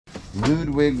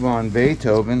Ludwig von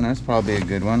Beethoven, that's probably a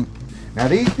good one. Now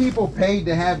these people paid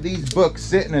to have these books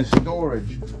sit in a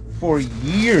storage for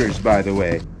years, by the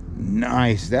way.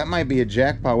 Nice, that might be a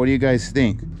jackpot. What do you guys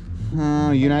think?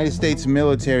 United States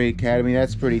Military Academy,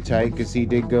 that's pretty tight because he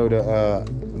did go to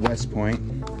West Point.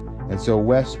 And so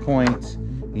West Point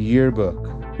yearbook.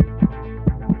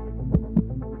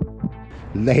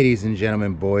 Ladies and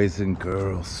gentlemen, boys and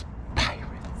girls,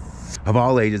 of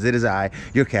all ages, it is I,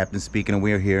 your captain, speaking, and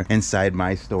we are here inside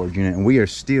my storage unit, and we are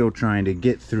still trying to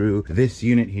get through this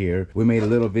unit here. We made a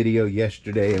little video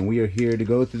yesterday, and we are here to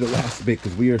go through the last bit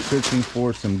because we are searching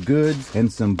for some goods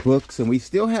and some books, and we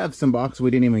still have some boxes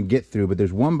we didn't even get through, but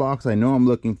there's one box I know I'm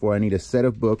looking for. I need a set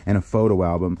of books and a photo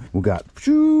album. We got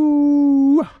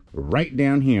right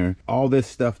down here, all this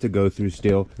stuff to go through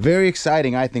still. Very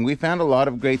exciting, I think. We found a lot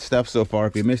of great stuff so far.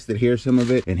 If you missed it, here's some of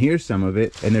it, and here's some of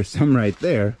it, and there's some right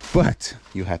there, but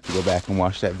you have to go back and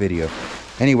watch that video.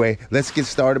 Anyway, let's get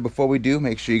started. Before we do,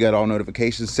 make sure you got all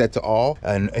notifications set to all,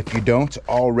 and if you don't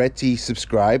already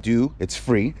subscribe, do. It's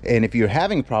free. And if you're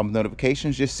having a problem with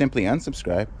notifications, just simply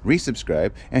unsubscribe,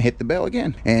 resubscribe, and hit the bell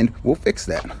again, and we'll fix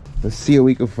that. Let's see what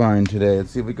we can find today.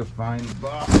 Let's see if we can find the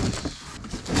box.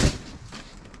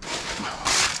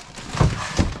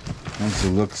 It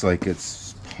looks like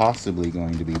it's possibly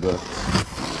going to be books.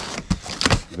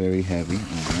 Very heavy.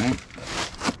 All right.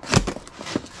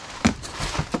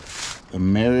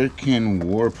 American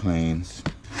Warplanes.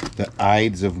 The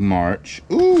Ides of March.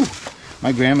 Ooh!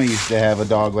 My grandma used to have a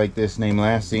dog like this named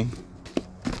Lassie.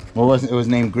 Well, it was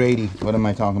named Grady. What am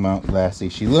I talking about? Lassie.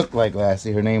 She looked like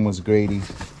Lassie. Her name was Grady.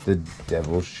 The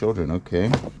Devil's Children,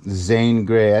 okay. Zane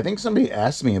Grey. I think somebody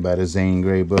asked me about a Zane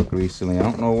Grey book recently. I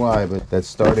don't know why, but that's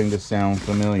starting to sound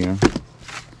familiar.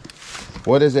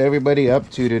 What is everybody up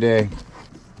to today?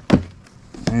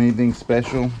 Anything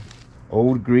special?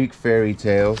 Old Greek fairy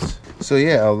tales. So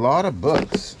yeah, a lot of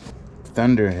books.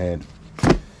 Thunderhead.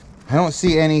 I don't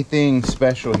see anything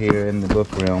special here in the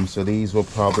book realm, so these will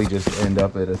probably just end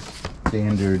up at a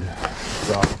standard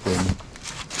Stockton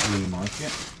flea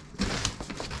market.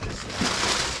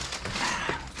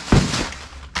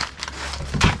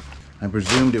 I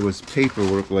presumed it was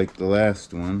paperwork like the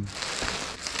last one.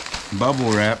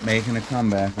 Bubble wrap making a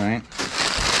comeback, right?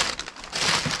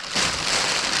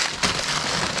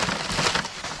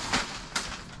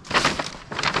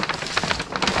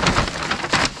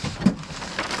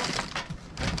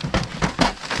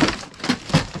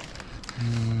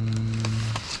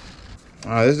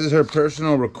 This is her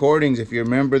personal recordings. If you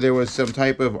remember, there was some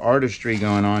type of artistry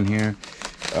going on here.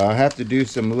 I have to do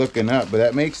some looking up, but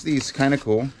that makes these kind of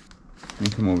cool. Let me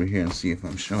come over here and see if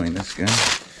I'm showing this guy.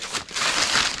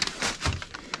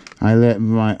 I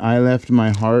left my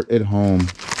heart at home.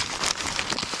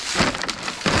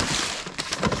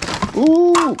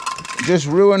 Ooh! Just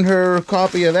ruined her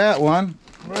copy of that one.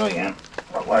 Brilliant.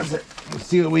 What was it? Let's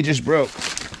see what we just broke.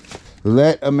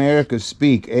 Let America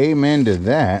Speak. Amen to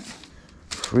that.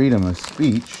 Freedom of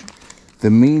speech. The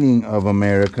Meaning of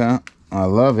America. I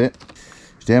love it.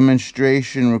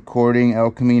 Demonstration recording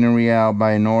El Camino Real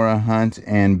by Nora Hunt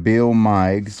and Bill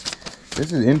Meigs.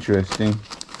 This is interesting.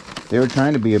 They were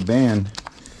trying to be a band.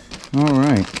 All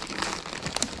right.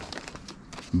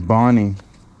 Bonnie.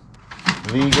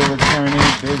 Legal attorney,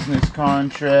 business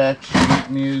contract, sheet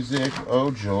music.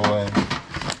 Oh joy.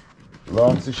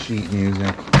 Lots of sheet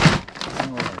music.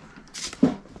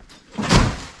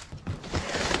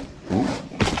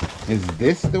 Is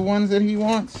this the ones that he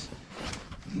wants?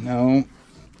 No.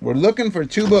 We're looking for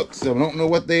two books, so I don't know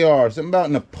what they are. Something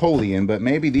about Napoleon, but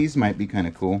maybe these might be kind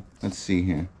of cool. Let's see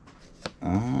here.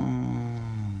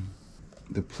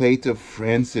 The Plate of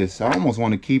Francis. I almost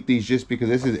want to keep these just because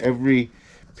this is every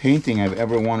painting I've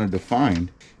ever wanted to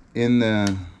find. This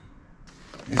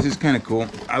is kind of cool.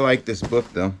 I like this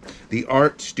book, though. The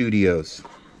Art Studios.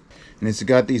 And it's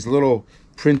got these little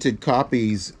printed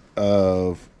copies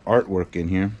of artwork in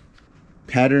here.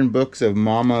 Pattern Books of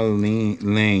Mama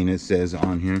Lane, it says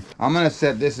on here. I'm going to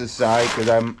set this aside because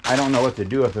I don't know what to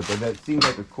do with it, but that seems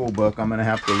like a cool book. I'm going to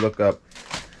have to look up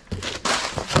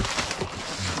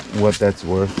what that's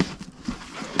worth.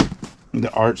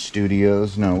 The Art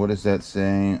Studios. No, what does that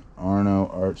say? Arno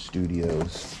Art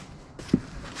Studios.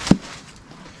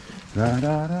 Da,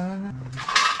 da, da,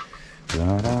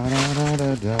 da, da,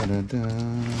 da, da, da, da.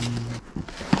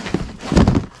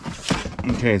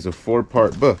 Okay, it's a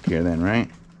 4-part book here then, right?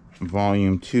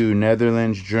 Volume 2,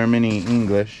 Netherlands, Germany,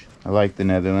 English. I like the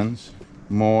Netherlands.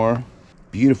 More.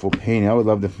 Beautiful painting. I would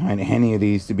love to find any of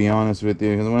these, to be honest with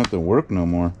you, because I don't have to work no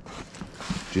more.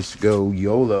 Just go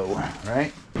YOLO,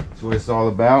 right? That's what it's all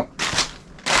about.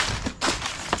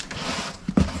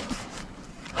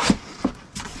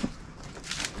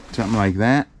 something like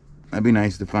that. That'd be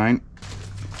nice to find.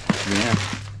 Yeah,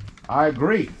 I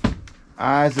agree.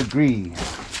 I agree.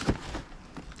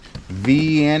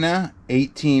 Vienna,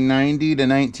 1890 to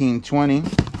 1920.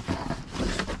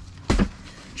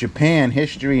 Japan,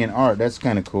 history and art. That's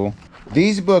kind of cool.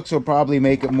 These books will probably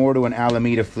make it more to an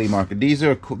Alameda flea market. These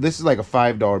are cool. This is like a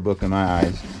 $5 book in my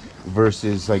eyes,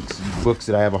 versus like books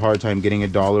that I have a hard time getting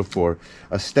 $1 for.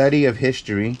 A Study of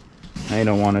History. I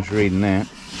don't want us reading that.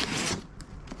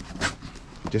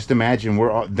 Just imagine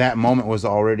that moment was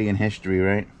already in history,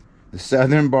 right? The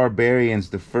Southern Barbarians,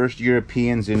 the first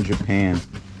Europeans in Japan.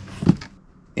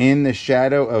 In the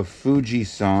Shadow of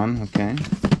Fujisan. Okay.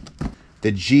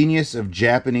 The Genius of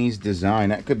Japanese Design.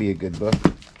 That could be a good book.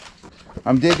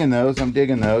 I'm digging those. I'm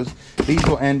digging those. These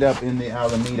will end up in the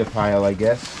Alameda pile, I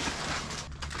guess.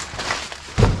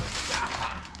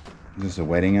 Is this a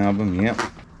wedding album? Yep.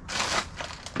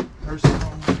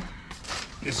 Personal.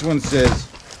 This one says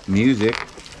music.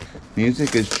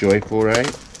 Music is joyful, right?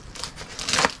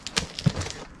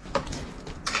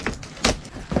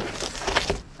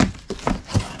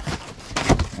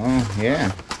 Oh,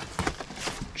 yeah.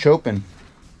 Chopin.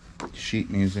 Sheet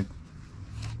music.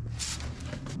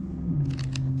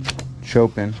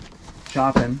 Chopin.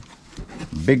 Chopin.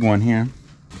 Big one here.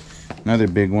 Another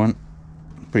big one.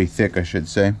 Pretty thick, I should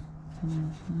say.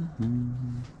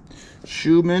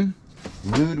 Schumann.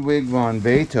 Ludwig von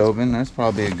Beethoven. That's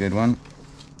probably a good one.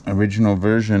 Original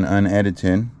version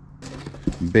unedited.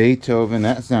 Beethoven.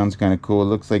 That sounds kind of cool. It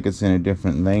looks like it's in a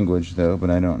different language though,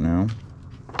 but I don't know.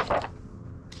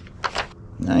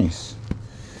 Nice.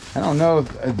 I don't know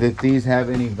if these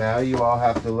have any value. I'll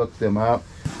have to look them up.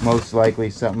 Most likely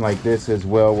something like this as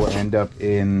well will end up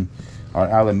in our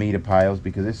Alameda piles,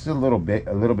 because this is a little bit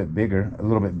bigger, a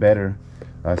little bit better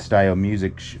style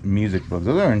music books.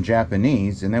 Those are in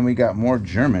Japanese, and then we got more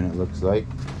German, it looks like.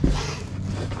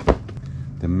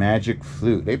 The Magic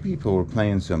Flute. They people were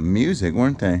playing some music,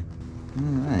 weren't they? All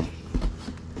right.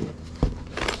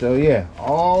 So yeah,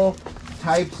 all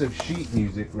types of sheet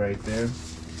music right there.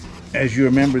 As you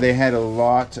remember, they had a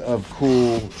lot of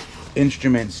cool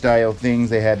instrument style things.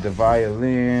 They had the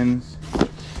violins.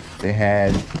 They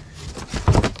had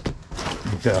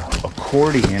the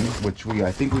accordion, which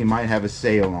I think we might have a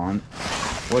sale on.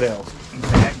 What else?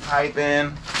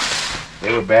 Bagpiping.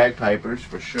 They were bagpipers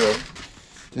for sure.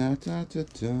 Da, da, da,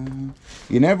 da.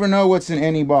 You never know what's in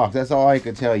any box. That's all I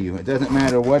could tell you. It doesn't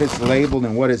matter what it's labeled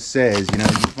and what it says. You know,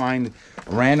 you find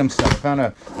random stuff. I found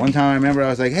one time, I remember I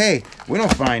was like, hey, we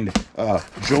don't find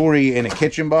jewelry in a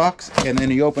kitchen box. And then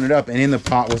you open it up and in the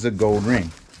pot was a gold ring.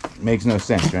 Makes no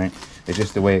sense, right? It's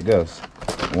just the way it goes.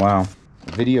 Wow.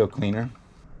 Video cleaner.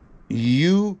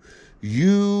 You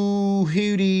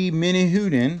Hootie Minnie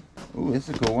Hootin. Ooh, this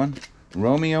is a cool one.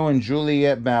 Romeo and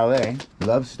Juliet Ballet.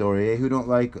 Love story, eh? Who don't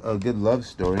like a good love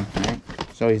story, right?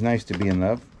 It's always nice to be in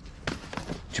love.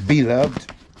 To be loved.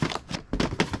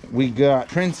 We got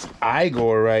Prince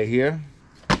Igor right here.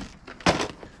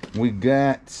 We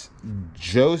got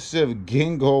Joseph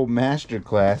Gingold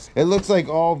Masterclass. It looks like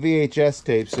all VHS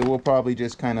tapes, so we'll probably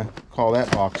just kind of call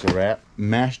that box a wrap.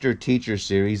 Master Teacher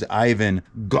Series, Ivan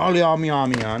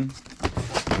Goliamyamian.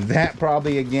 That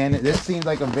probably, again, this seems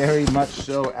like a very much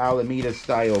so Alameda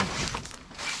style.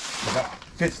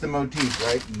 Fits the motif,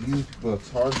 right? Youth books,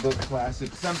 hard book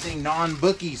classics, something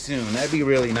non-booky soon. That'd be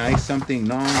really nice. Something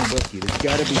non-booky. There's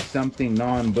got to be something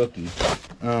non-booky.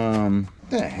 What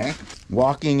the heck?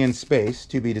 Walking in Space,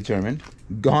 to be determined.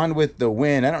 Gone with the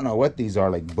Wind. I don't know what these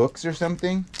are, like books or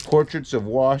something. Portraits of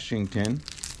Washington.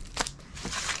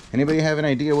 Anybody have an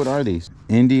idea what are these?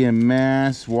 Indian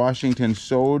Mass, Washington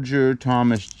Soldier,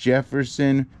 Thomas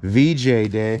Jefferson, VJ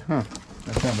Day. Huh,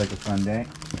 that sounds like a fun day.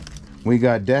 We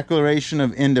got Declaration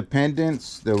of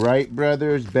Independence, the Wright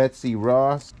Brothers, Betsy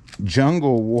Ross,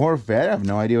 Jungle Warfare. I have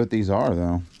no idea what these are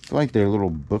though. I feel like they're little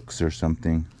books or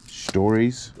something.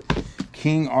 Stories.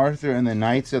 King Arthur and the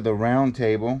Knights of the Round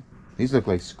Table. These look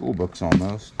like school books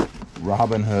almost.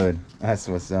 Robin Hood. That's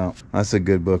what's up. That's a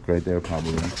good book right there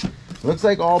probably. Looks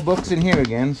like all books in here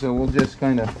again, so we'll just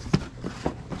kind of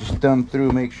just thumb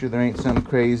through, make sure there ain't some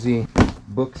crazy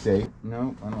book safe.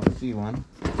 Nope, I don't see one.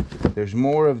 There's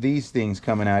more of these things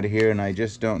coming out of here, and I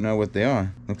just don't know what they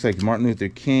are. Looks like Martin Luther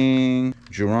King,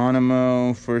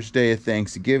 Geronimo, First Day of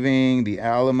Thanksgiving, the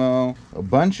Alamo, a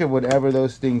bunch of whatever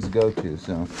those things go to.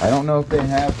 So I don't know if they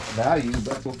have value,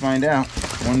 but we'll find out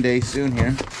one day soon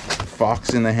here. Fox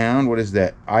and the Hound, what is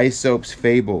that? Aesop's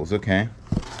Fables, okay.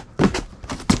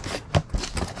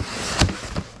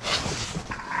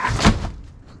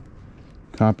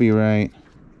 Copyright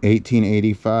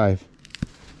 1885.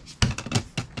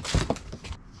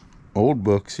 Old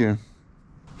books here.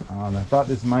 I thought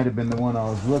this might have been the one I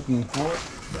was looking for.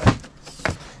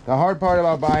 The hard part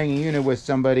about buying a unit with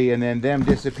somebody and then them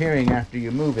disappearing after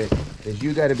you move it is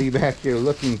you got to be back here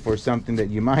looking for something that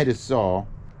you might have saw.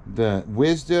 The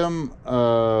wisdom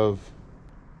of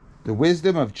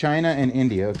China and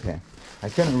India. Okay, I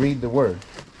couldn't read the word.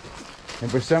 And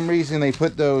for some reason they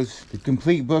put those, the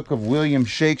complete book of William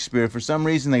Shakespeare, for some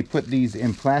reason they put these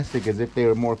in plastic as if they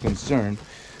were more concerned.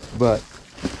 But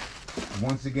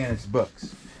once again, it's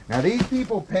books. Now these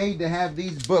people paid to have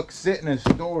these books sit in a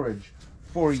storage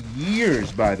for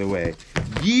years, by the way.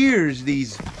 Years,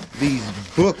 these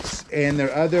books and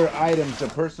their other items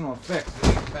of personal effects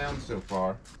that we've found so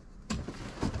far.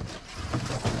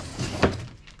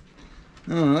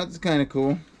 Oh, that's kind of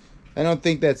cool. I don't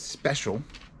think that's special.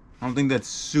 I don't think that's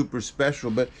super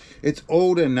special, but it's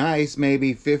old and nice,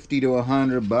 maybe 50 to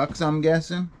 100 bucks, I'm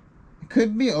guessing. It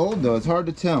could be old though, it's hard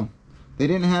to tell. They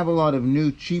didn't have a lot of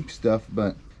new cheap stuff,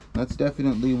 but that's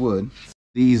definitely wood.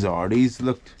 These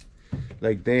looked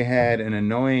like they had an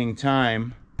annoying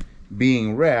time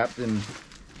being wrapped, and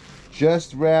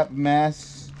just wrap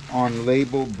masks on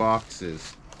labeled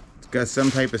boxes. It's got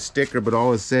some type of sticker, but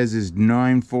all it says is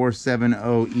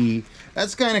 9470E.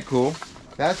 That's kind of cool.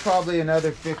 That's probably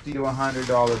another $50 to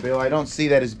 $100 bill. I don't see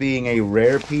that as being a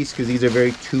rare piece because these are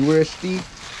very touristy.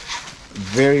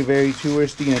 Very, very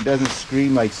touristy, and it doesn't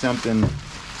scream like something.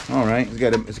 All right,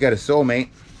 it's got a soulmate.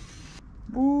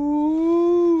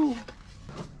 Woo!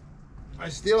 I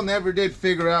still never did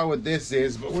figure out what this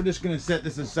is, but we're just gonna set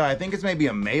this aside. I think it's maybe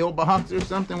a mailbox or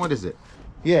something. What is it?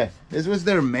 Yeah, this was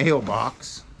their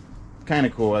mailbox. Kind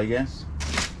of cool, I guess.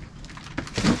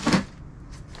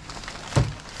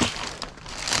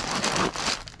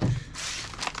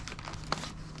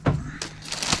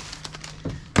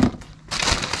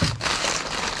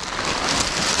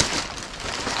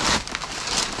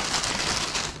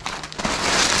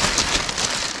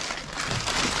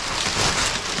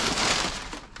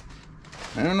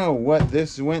 I don't know what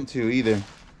this went to either,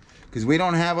 because we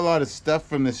don't have a lot of stuff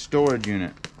from the storage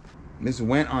unit. This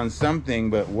went on something,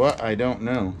 but what, I don't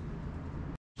know.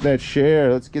 Let's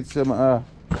share. Let's get some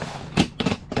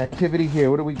activity here.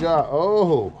 What do we got?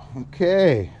 Oh,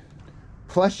 okay.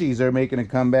 Plushies are making a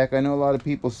comeback. I know a lot of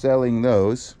people selling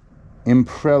those.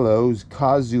 Imprellos,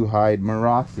 Kazuhide,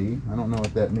 Marasi. I don't know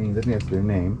what that means. I think that's their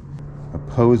name.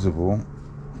 Opposable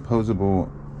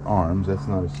arms. That's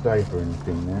not a stife or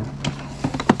anything there.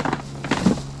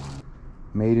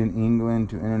 Made in England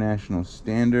to international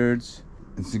standards.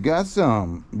 It's got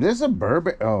some. There's a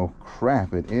Burberry. Oh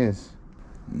crap! It is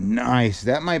nice.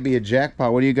 That might be a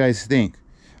jackpot. What do you guys think?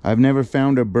 I've never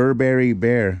found a Burberry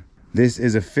bear. This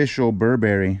is official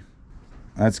Burberry.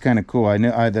 That's kind of cool. I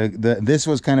know this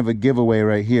was kind of a giveaway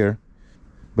right here,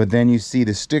 but then you see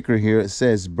the sticker here. It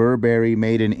says Burberry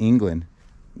made in England.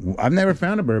 I've never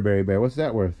found a Burberry bear. What's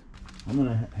that worth? I'm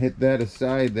gonna hit that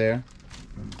aside there.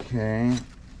 Okay.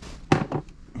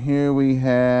 Here we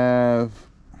have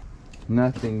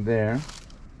nothing there.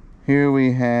 Here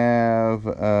we have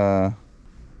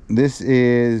this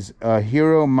is a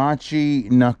Hiromachi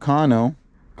Nakano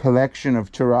collection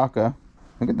of Taraka.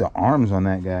 Look at the arms on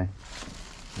that guy.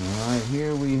 All right,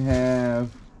 here we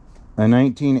have a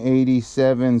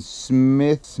 1987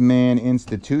 Smithsonian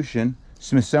Institution,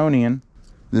 Smithsonian,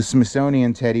 the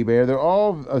Smithsonian teddy bear. They're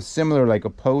all similar, like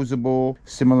opposable,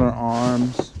 similar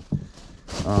arms.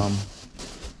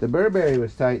 The Burberry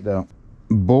was tight though.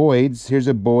 Boyd's, here's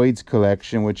a Boyd's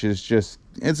collection, which is just,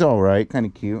 it's all right, kind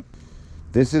of cute.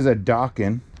 This is a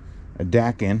Dakin.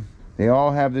 They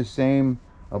all have the same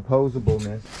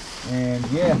opposableness. And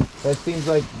yeah, that seems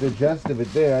like the gist of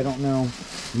it there. I don't know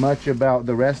much about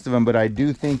the rest of them, but I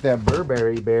do think that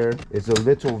Burberry bear is a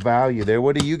little value there.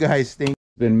 What do you guys think?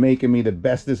 Been making me the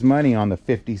bestest money on the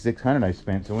 $5,600 I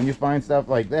spent. So when you find stuff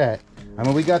like that, I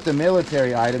mean, we got the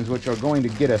military items, which are going to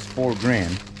get us $4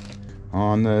 grand.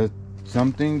 On the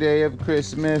something day of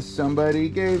Christmas, somebody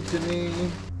gave to me.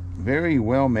 Very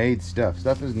well made stuff.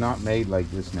 Stuff is not made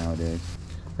like this nowadays.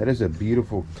 That is a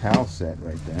beautiful towel set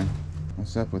right there.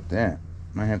 What's up with that?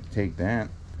 Might have to take that.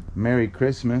 Merry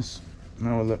Christmas.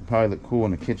 That would probably look cool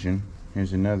in the kitchen.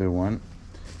 Here's another one.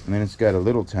 And then it's got a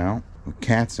little towel with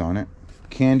cats on it.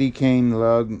 Candy cane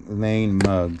lane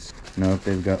mugs. Know if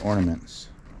they've got ornaments.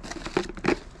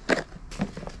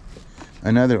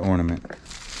 Another ornament.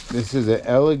 This is an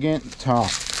elegant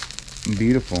top.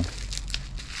 Beautiful.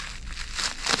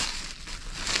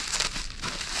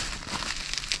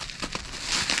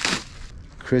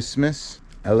 Christmas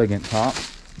elegant top.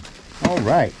 All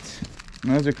right,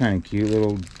 those are kind of cute.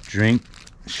 Little drink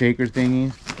shaker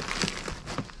thingies.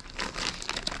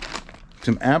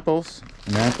 Some apples.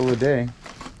 An apple a day.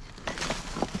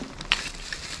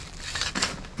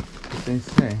 what they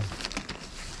say.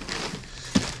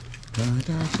 Da,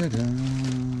 da, da, da.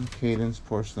 Cadence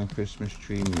porcelain Christmas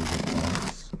tree music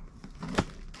box.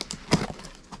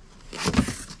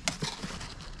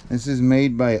 This is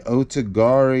made by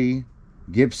Otagari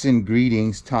Gibson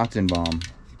Greetings Tottenbaum.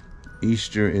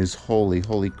 Easter is holy.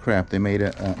 Holy crap. They made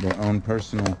their own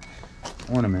personal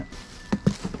ornament.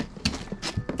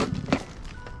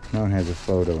 That one has a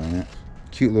photo in it.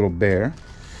 Cute little bear.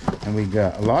 And we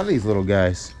got a lot of these little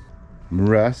guys.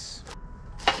 Russ.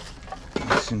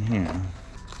 What's in here?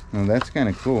 Oh, that's kind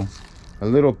of cool. A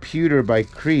little pewter by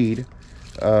Creed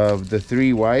of the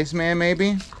Three Wise Men,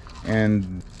 maybe?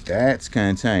 And that's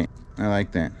kind of tight. I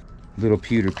like that. Little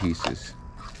pewter pieces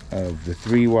of the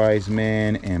Three Wise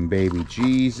Men and Baby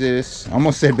Jesus.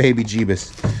 Almost said Baby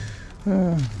Jeebus.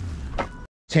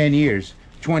 10 years,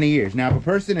 20 years. Now, if a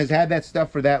person has had that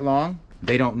stuff for that long,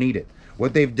 they don't need it.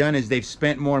 What they've done is they've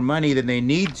spent more money than they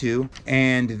need to,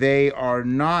 and they are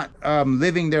not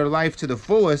living their life to the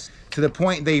fullest, to the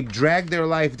point they've dragged their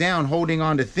life down holding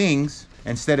on to things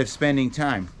instead of spending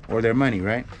time or their money,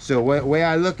 right? So the way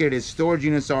I look at it is storage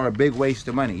units are a big waste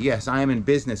of money. Yes, I am in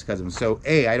business because of them. So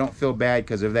A, I don't feel bad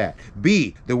because of that.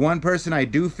 B, the one person I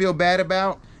do feel bad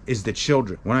about is the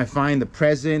children. When I find the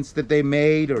presents that they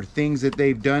made or things that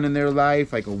they've done in their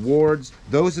life, like awards,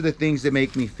 those are the things that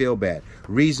make me feel bad.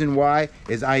 Reason why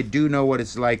is I do know what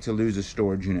it's like to lose a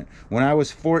storage unit. When I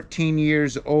was 14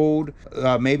 years old,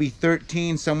 maybe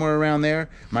 13, somewhere around there,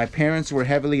 my parents were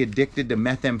heavily addicted to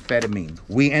methamphetamine.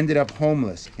 We ended up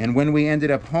homeless. And when we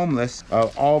ended up homeless,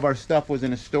 all of our stuff was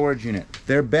in a storage unit.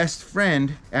 Their best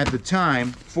friend at the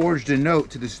time forged a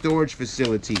note to the storage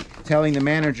facility telling the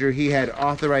manager he had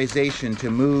authorization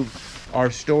to move our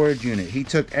storage unit. He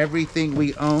took everything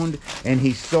we owned and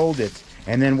he sold it.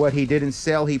 And then what he didn't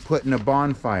sell, he put in a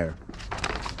bonfire.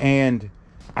 And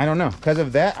I don't know, because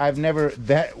of that,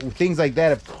 things like that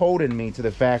have coded me to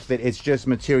the fact that it's just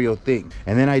material things.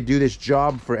 And then I do this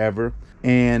job forever,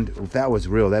 and if that was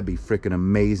real, that'd be freaking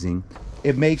amazing.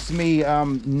 It makes me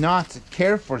not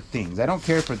care for things. I don't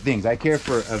care for things. I care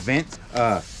for events,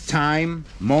 time,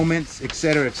 moments,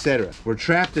 etc., etc. We're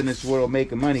trapped in this world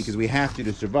making money because we have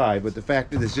to survive, but the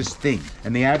fact is it's just things.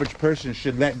 And the average person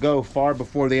should let go far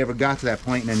before they ever got to that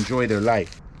point and enjoy their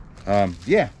life.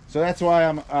 Yeah, so that's why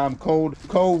I'm cold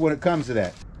when it comes to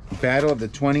that. Battle of the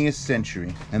 20th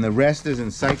Century. And the rest is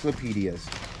encyclopedias.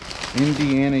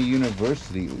 Indiana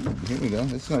University. Ooh, here we go.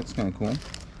 This looks kind of cool.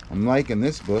 I'm liking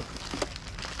this book.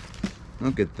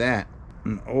 Look at that.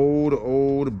 An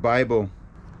old Bible.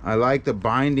 I like the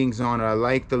bindings on it. I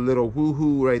like the little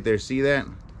woohoo right there. See that?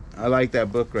 I like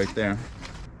that book right there.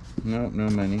 Nope, no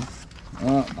money.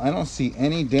 I don't see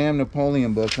any damn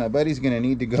Napoleon books. My buddy's going to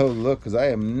need to go look because I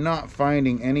am not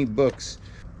finding any books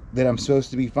that I'm supposed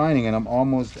to be finding, and I'm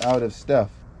almost out of stuff.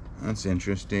 That's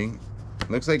interesting.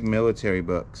 Looks like military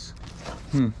books.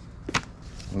 A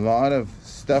lot of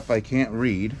stuff I can't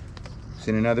read. It's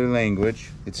in another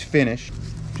language. It's Finnish.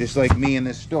 Just like me in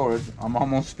this storage, I'm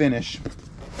almost finished.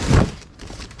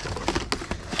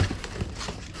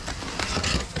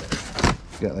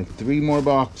 Got like 3 more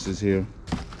boxes here.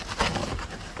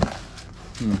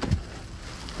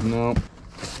 Nope.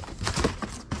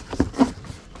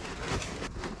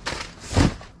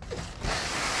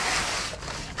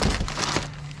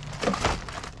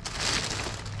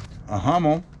 A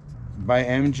Hummel by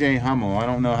MJ Hummel. I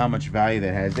don't know how much value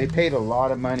that has. They paid a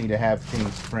lot of money to have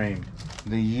things framed.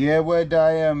 The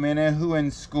Yewediah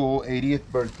Menahuan School 80th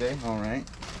birthday. All right.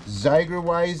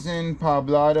 Zygerweisen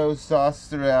Poblado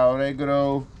Sastre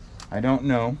Alegro. I don't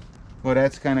know. Well,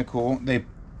 that's kind of cool. They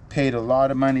paid a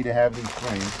lot of money to have these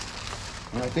framed.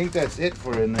 And I think that's it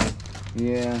for in there.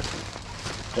 Yeah.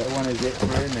 That one is it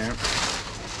for in there.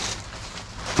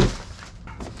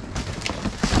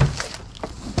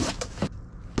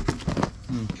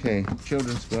 Okay,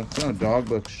 children's books. Oh, dog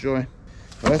books, joy.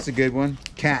 Well, that's a good one.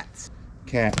 Cats.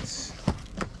 Cats.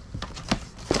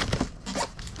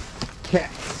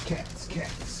 Cats, cats,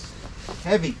 cats.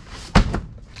 Heavy.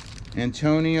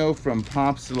 Antonio from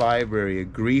Pop's Library, A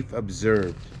Grief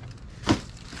Observed.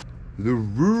 The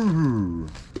Ruru.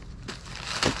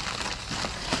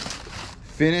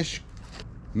 Finnish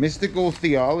Mystical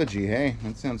Theology. Hey,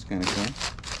 that sounds kind of cool.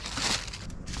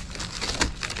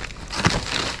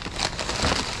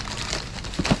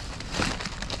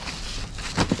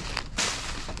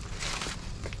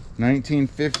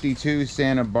 (1952)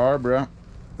 Santa Barbara,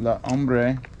 La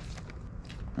Hombre.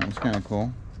 That's kind of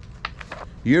cool.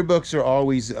 Yearbooks are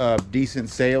always decent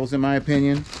sales, in my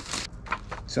opinion.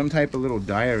 Some type of little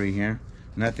diary here.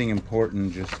 Nothing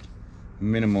important, just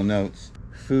minimal notes.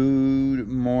 Food,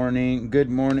 morning, good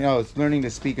morning. Oh, it's learning to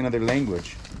speak another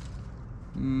language.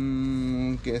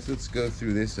 Guess let's go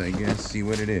through this, I guess, see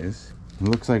what it is. It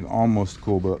looks like almost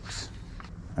cool books.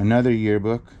 Another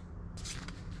yearbook.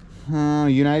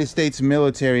 United States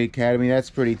Military Academy. That's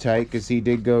pretty tight because he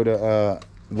did go to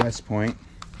West Point.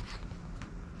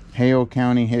 Hale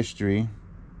County History.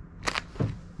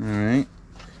 Alright.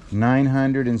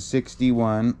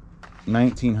 961,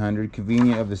 1900.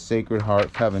 Convenient of the Sacred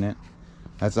Heart Covenant.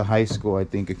 That's a high school, I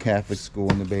think, a Catholic school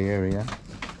in the Bay Area.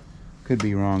 Could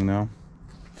be wrong, though.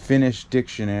 Finnish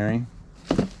Dictionary.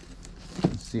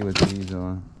 Let's see what these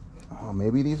are. Oh,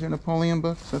 maybe these are Napoleon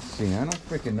books? Let's see. I don't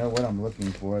freaking know what I'm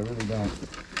looking for. I really don't.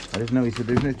 I just know he said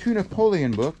there's 2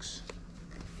 Napoleon books.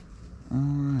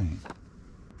 Alright.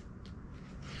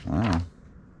 Wow.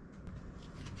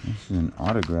 This is an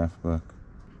autograph book.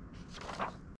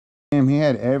 Damn, he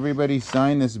had everybody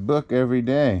sign this book every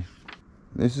day.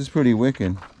 This is pretty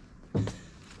wicked.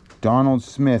 Donald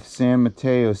Smith, San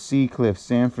Mateo, Seacliff,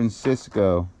 San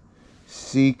Francisco,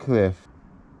 Seacliff,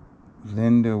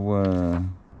 Linda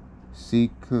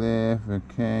Seacliff,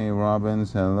 okay,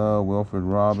 Robbins, hello, Wilfred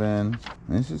Robbins.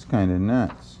 This is kind of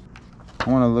nuts. I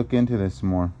want to look into this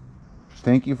more.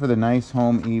 Thank you for the nice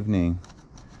home evening.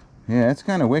 Yeah, that's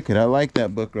kind of wicked. I like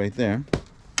that book right there.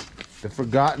 The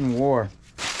Forgotten War.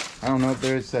 I don't know if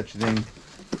there is such a thing.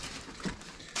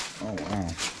 Oh, wow.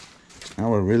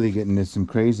 Now we're really getting into some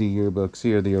crazy yearbooks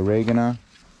here. The Oregona,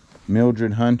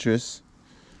 Mildred Huntress.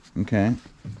 Okay.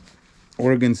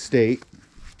 Oregon State.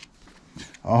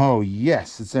 Oh,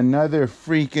 yes. It's another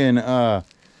freaking,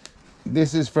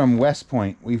 this is from West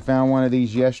Point. We found one of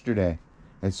these yesterday.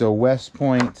 It's a West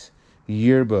Point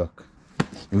yearbook.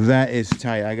 That is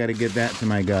tight. I got to get that to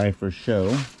my guy for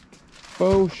show.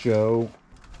 Faux show.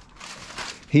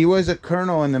 He was a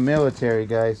colonel in the military,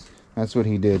 guys. That's what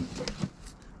he did.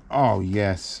 Oh,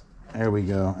 yes. There we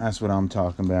go. That's what I'm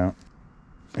talking about.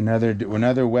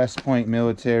 Another West Point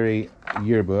military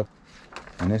yearbook.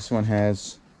 And this one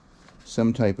has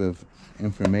some type of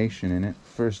information in it.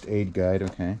 First aid guide,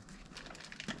 okay.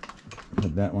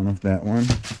 Put that one off that one.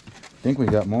 I think we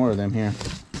got more of them here.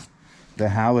 The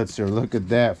Howitzer, look at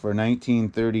that, for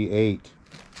 1938.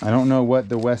 I don't know what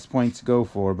the West Points go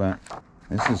for, but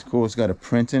this is cool. It's got a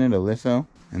print in it, a litho.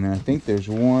 And then I think there's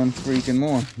one freaking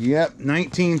more. Yep,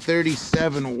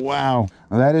 1937. Wow.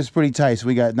 Well, that is pretty tight. So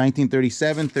we got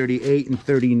 1937, 38, and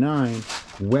 39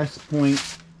 West Point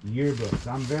yearbooks.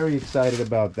 I'm very excited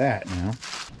about that now.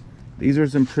 These are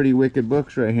some pretty wicked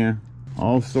books right here.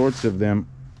 All sorts of them.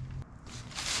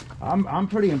 I'm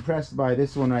pretty impressed by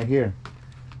this one right here.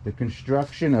 The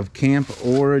construction of Camp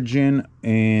Origin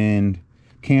and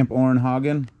Camp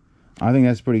Ornhagen. I think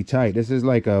that's pretty tight. This is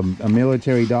like a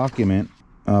military document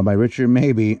by Richard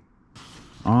Mabey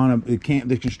on the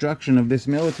construction of this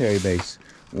military base.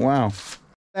 Wow.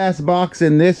 Last box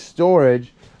in this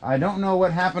storage. I don't know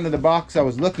what happened to the box I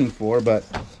was looking for, but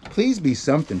please be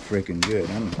something freaking good.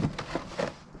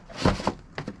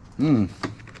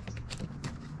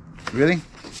 Really?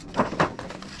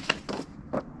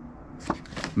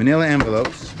 Manila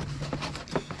envelopes.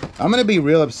 I'm gonna be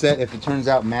real upset if it turns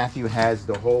out Matthew has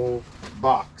the whole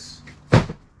box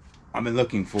I've been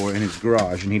looking for in his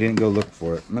garage and he didn't go look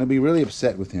for it. I'm gonna be really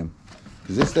upset with him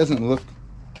because this doesn't look.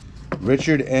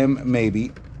 Richard M.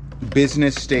 Mabey,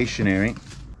 business stationery.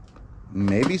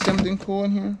 Maybe something cool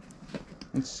in here.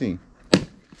 Let's see.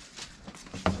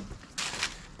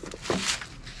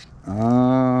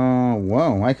 Oh,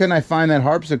 whoa! Why couldn't I find that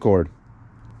harpsichord?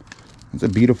 It's a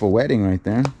beautiful wedding right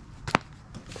there.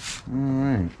 All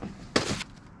right.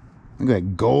 Look at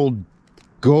that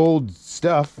gold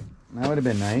stuff. That would have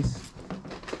been nice.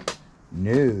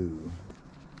 No.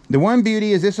 The one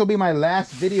beauty is this will be my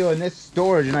last video in this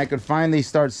storage and I could finally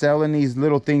start selling these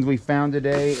little things we found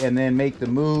today and then make the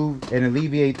move and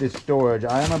alleviate this storage.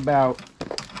 I am about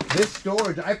this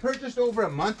storage. I purchased over a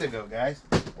month ago, guys.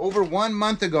 Over 1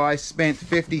 month ago, I spent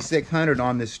 $5,600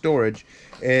 on this storage,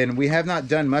 and we have not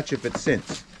done much of it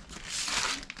since.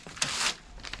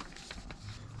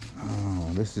 Oh,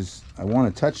 this is, I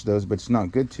want to touch those, but it's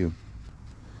not good to.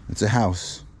 It's a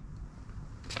house.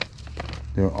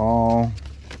 They're all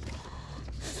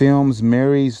films,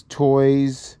 Mary's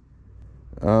Toys.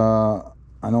 I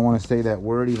don't want to say that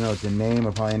word, even though it's a name.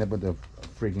 I'll probably end up with a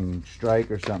freaking strike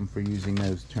or something for using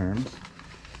those terms.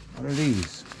 What are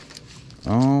these?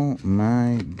 Oh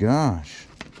my gosh.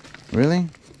 Really?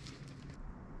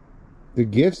 The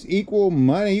gifts equal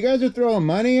money. You guys are throwing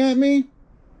money at me?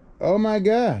 Oh my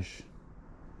gosh.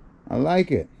 I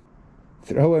like it.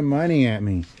 Throwing money at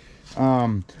me.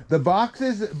 The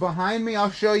boxes behind me, I'll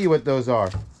show you what those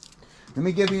are. Let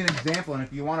me give you an example, and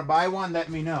if you want to buy one, let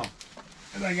me know.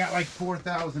 I got like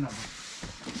 4,000 of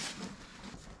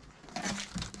them.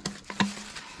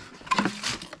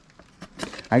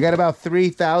 I got about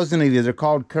 3,000 of these. They're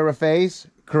called carafes.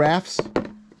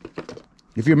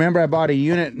 If you remember, I bought a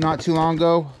unit not too long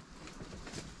ago.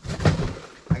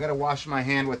 I gotta wash my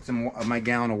hand with some of my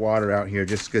gallon of water out here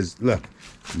just because, look,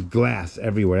 glass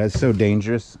everywhere. That's so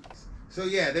dangerous. So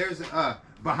yeah, there's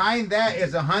behind that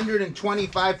is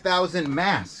 125,000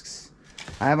 masks.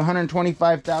 I have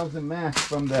 125,000 masks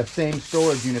from the same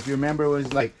storage unit. If you remember, it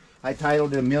was like, I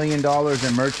titled it $1 million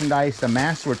in merchandise. The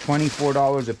masks were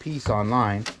 $24 a piece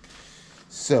online.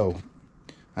 So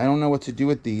I don't know what to do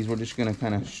with these. We're just gonna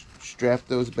kind of strap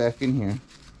those back in here.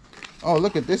 Oh,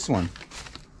 look at this one.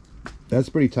 That's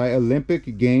pretty tight.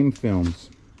 Olympic game films.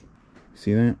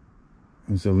 See that?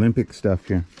 There's Olympic stuff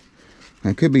here.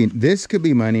 That could be, this could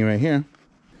be money right here.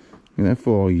 Look at that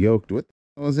fool all yoked. What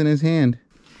the hell is in his hand?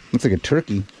 Looks like a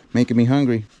turkey. Making me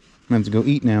hungry. I'm going to go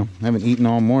eat now. I haven't eaten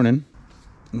all morning.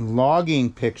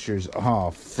 Logging pictures.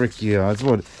 Oh, frick yeah. That's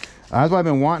what I've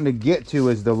been wanting to get to,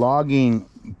 is the logging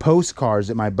postcards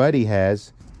that my buddy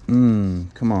has.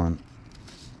 Come on.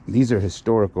 These are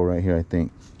historical right here, I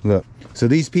think. Look. So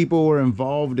these people were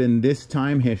involved in this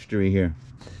time history here.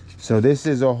 So this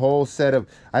is a whole set of...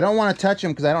 I don't want to touch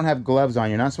them because I don't have gloves on.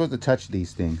 You're not supposed to touch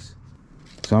these things.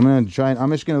 So I'm going to try...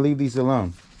 I'm just going to leave these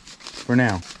alone for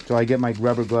now until I get my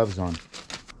rubber gloves on.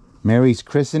 Mary's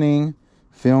christening.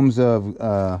 Films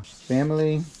of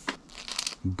family.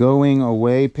 Going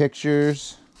away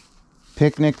pictures.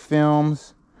 Picnic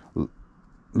films.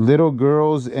 Little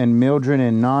girls and Mildred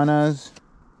and Nana's.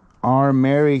 Our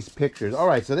Mary's pictures. All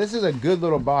right, so this is a good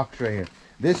little box right here.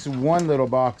 This one little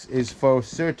box is for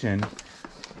certain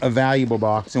a valuable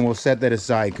box, and we'll set that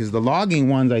aside because the logging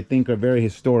ones I think are very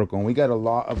historical, and we got a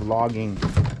lot of logging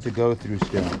to go through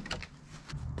still.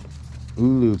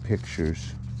 Ulu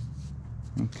pictures.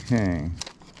 Okay.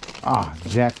 Ah,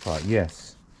 jackpot,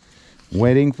 yes.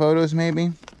 Wedding photos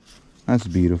maybe? That's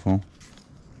beautiful.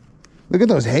 Look at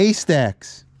those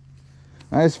haystacks.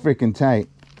 That's freaking tight.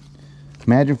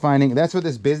 Imagine finding, that's what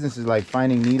this business is like,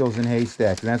 finding needles in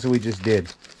haystacks. And that's what we just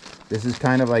did. This is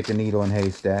kind of like a needle in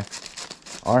haystack.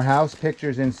 Our house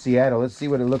pictures in Seattle. Let's see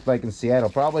what it looked like in Seattle.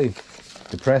 Probably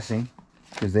depressing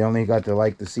because they only got to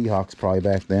like the Seahawks probably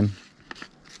back then.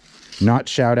 Not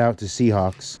shout out to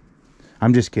Seahawks.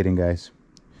 I'm just kidding, guys.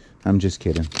 I'm just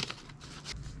kidding.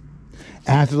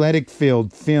 Athletic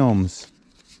field films.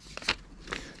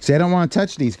 See, I don't want to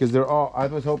touch these because they're all, I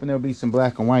was hoping there would be some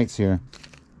black and whites here.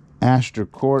 Astor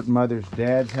Court, mother's,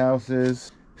 dad's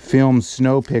houses. Film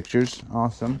snow pictures.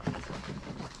 Awesome.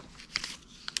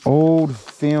 Old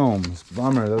films.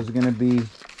 Bummer. Those are going to be...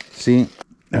 See,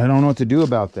 I don't know what to do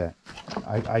about that.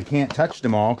 I can't touch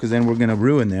them all because then we're going to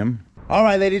ruin them. All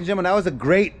right, ladies and gentlemen, that was a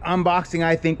great unboxing,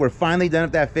 I think. We're finally done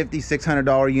with that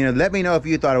 $5,600 unit. Let me know if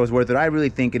you thought it was worth it. I really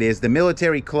think it is. The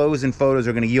military clothes and photos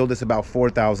are going to yield us about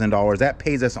 $4,000. That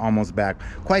pays us almost back.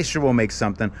 Quite sure we'll make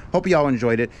something. Hope you all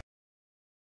enjoyed it.